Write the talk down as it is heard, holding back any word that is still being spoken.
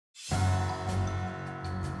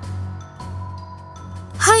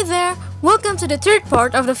Hi there! Welcome to the third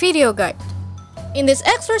part of the video guide. In these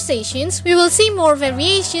exercises, we will see more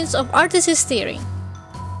variations of artistic steering.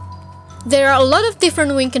 There are a lot of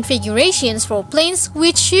different wing configurations for planes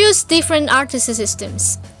which use different artistic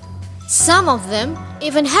systems. Some of them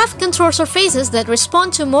even have control surfaces that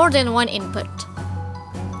respond to more than one input.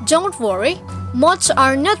 Don't worry, mods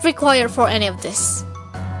are not required for any of this.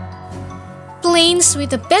 Planes with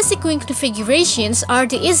the basic wing configurations are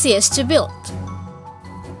the easiest to build.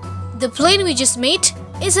 The plane we just made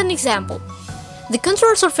is an example. The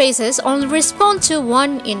control surfaces only respond to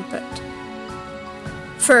one input.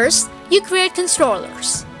 First, you create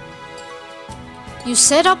controllers. You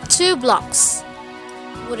set up two blocks,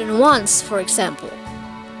 wooden ones for example.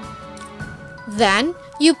 Then,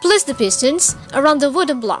 you place the pistons around the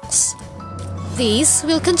wooden blocks. These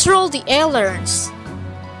will control the ailerons.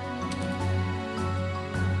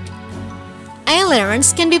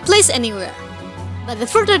 Ailerons can be placed anywhere, but the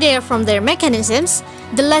further they are from their mechanisms,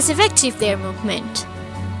 the less effective their movement.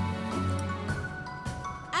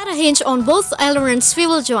 Add a hinge on both aileron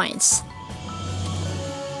swivel joints.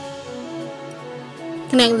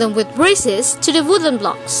 Connect them with braces to the wooden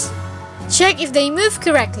blocks. Check if they move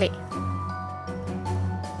correctly.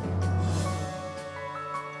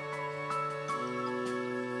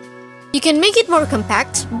 You can make it more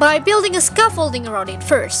compact by building a scaffolding around it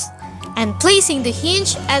first and placing the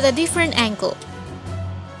hinge at a different angle.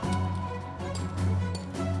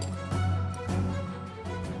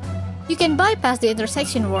 You can bypass the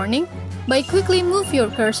intersection warning by quickly move your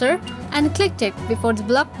cursor and click it before the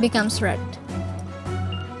block becomes red.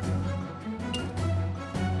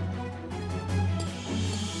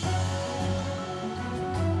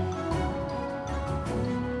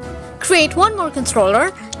 Create one more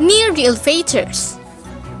controller near the elevators.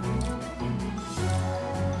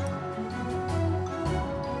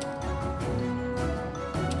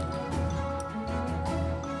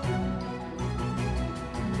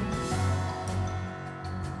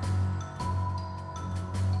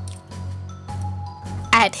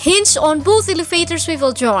 Add hinge on both elevator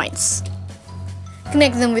swivel joints.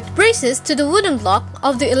 Connect them with braces to the wooden block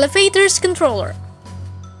of the elevator's controller.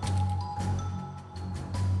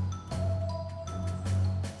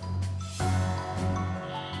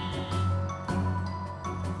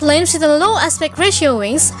 Planes with a low aspect ratio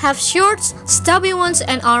wings have short, stubby ones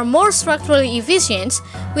and are more structurally efficient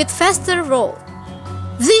with faster roll.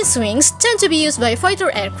 These wings tend to be used by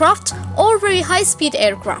fighter aircraft or very high-speed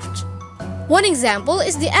aircraft. One example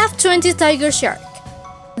is the F-20 Tiger Shark.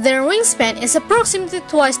 Their wingspan is approximately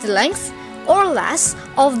twice the length or less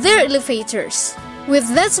of their elevators.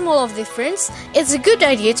 With that small of difference, it's a good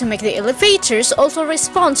idea to make the elevators also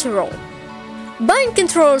respond to roll. Bind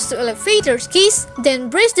controllers to elevators keys, then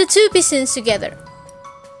brace the two pistons together.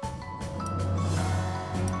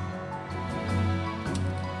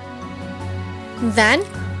 Then,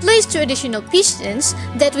 place two additional pistons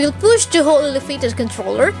that will push the whole elevator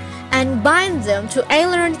controller and bind them to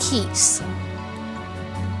aileron keys.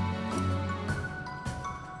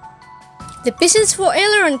 The pistons for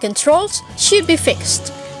aileron controls should be fixed,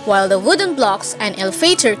 while the wooden blocks and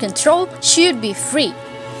elevator control should be free.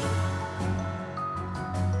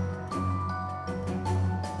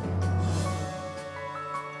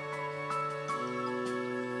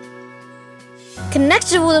 Connect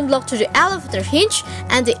the wooden block to the elevator hinge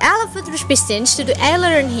and the elevator's pistons to the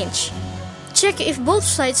aileron hinge. Check if both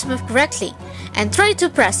sides move correctly and try to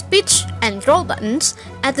press pitch and roll buttons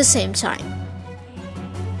at the same time.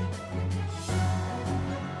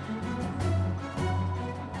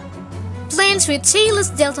 Planes with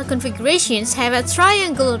tailless delta configurations have a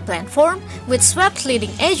triangular platform with swept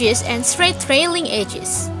leading edges and straight trailing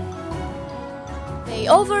edges. They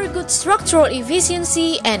offer good structural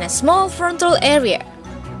efficiency and a small frontal area.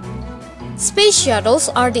 Space shuttles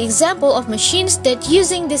are the example of machines that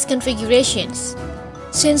using these configurations.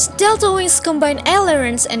 Since delta wings combine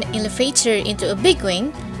ailerons and elevator into a big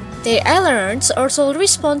wing, their ailerons also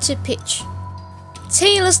respond to pitch.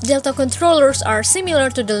 Tailless delta controllers are similar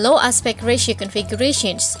to the low aspect ratio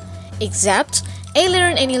configurations, except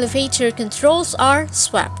aileron and elevator controls are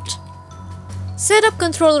swept. Set up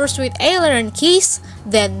controllers with aileron keys,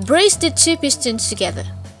 then brace the two pistons together.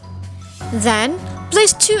 Then,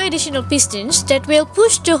 place two additional pistons that will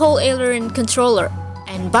push the whole aileron controller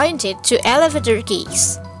and bind it to elevator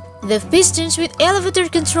keys. The pistons with elevator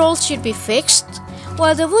control should be fixed,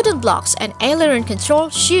 while the wooden blocks and aileron control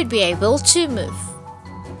should be able to move.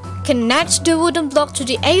 Connect the wooden block to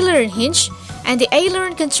the aileron hinge and the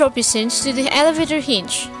aileron control pistons to the elevator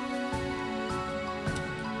hinge.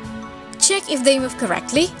 Check if they move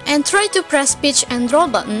correctly and try to press pitch and roll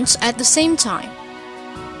buttons at the same time.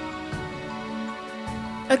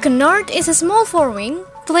 A canard is a small forewing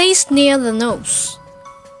placed near the nose.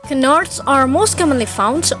 Canards are most commonly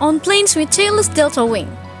found on planes with tailless delta wing,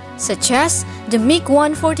 such as the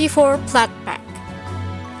MiG-144 Flatback.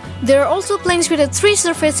 There are also planes with a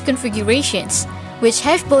 3-surface configurations, which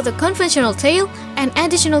have both a conventional tail and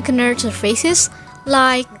additional canard surfaces,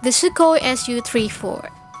 like the Sukhoi Su-34.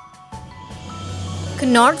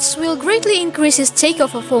 Canards will greatly increase its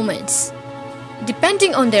takeoff performance.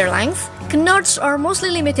 Depending on their length, canards are mostly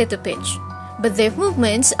limited to pitch, but their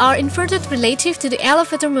movements are inverted relative to the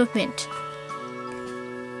elevator movement.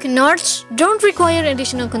 Canards don't require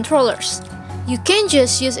additional controllers. You can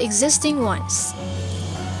just use existing ones.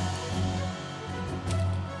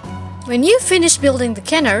 When you finish building the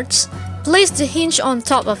canards, place the hinge on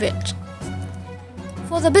top of it.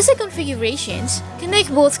 For the basic configurations, connect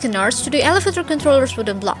both canards to the elevator controller's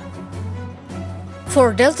wooden block.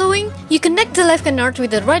 For delta wing, you connect the left canard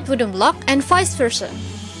with the right wooden block and vice versa.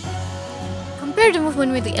 Compare the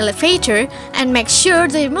movement with the elevator and make sure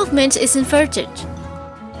the movement is inverted.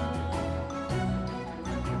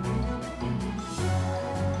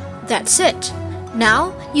 That's it.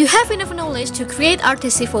 Now, you have enough knowledge to create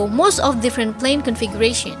RTC for most of different plane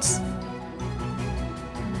configurations.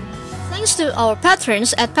 Thanks to our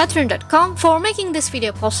patrons at patreon.com for making this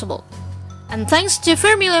video possible. And thanks to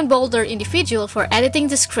VermilionBoulderIndividual for editing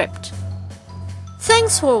the script.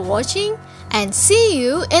 Thanks for watching and see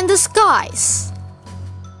you in the skies!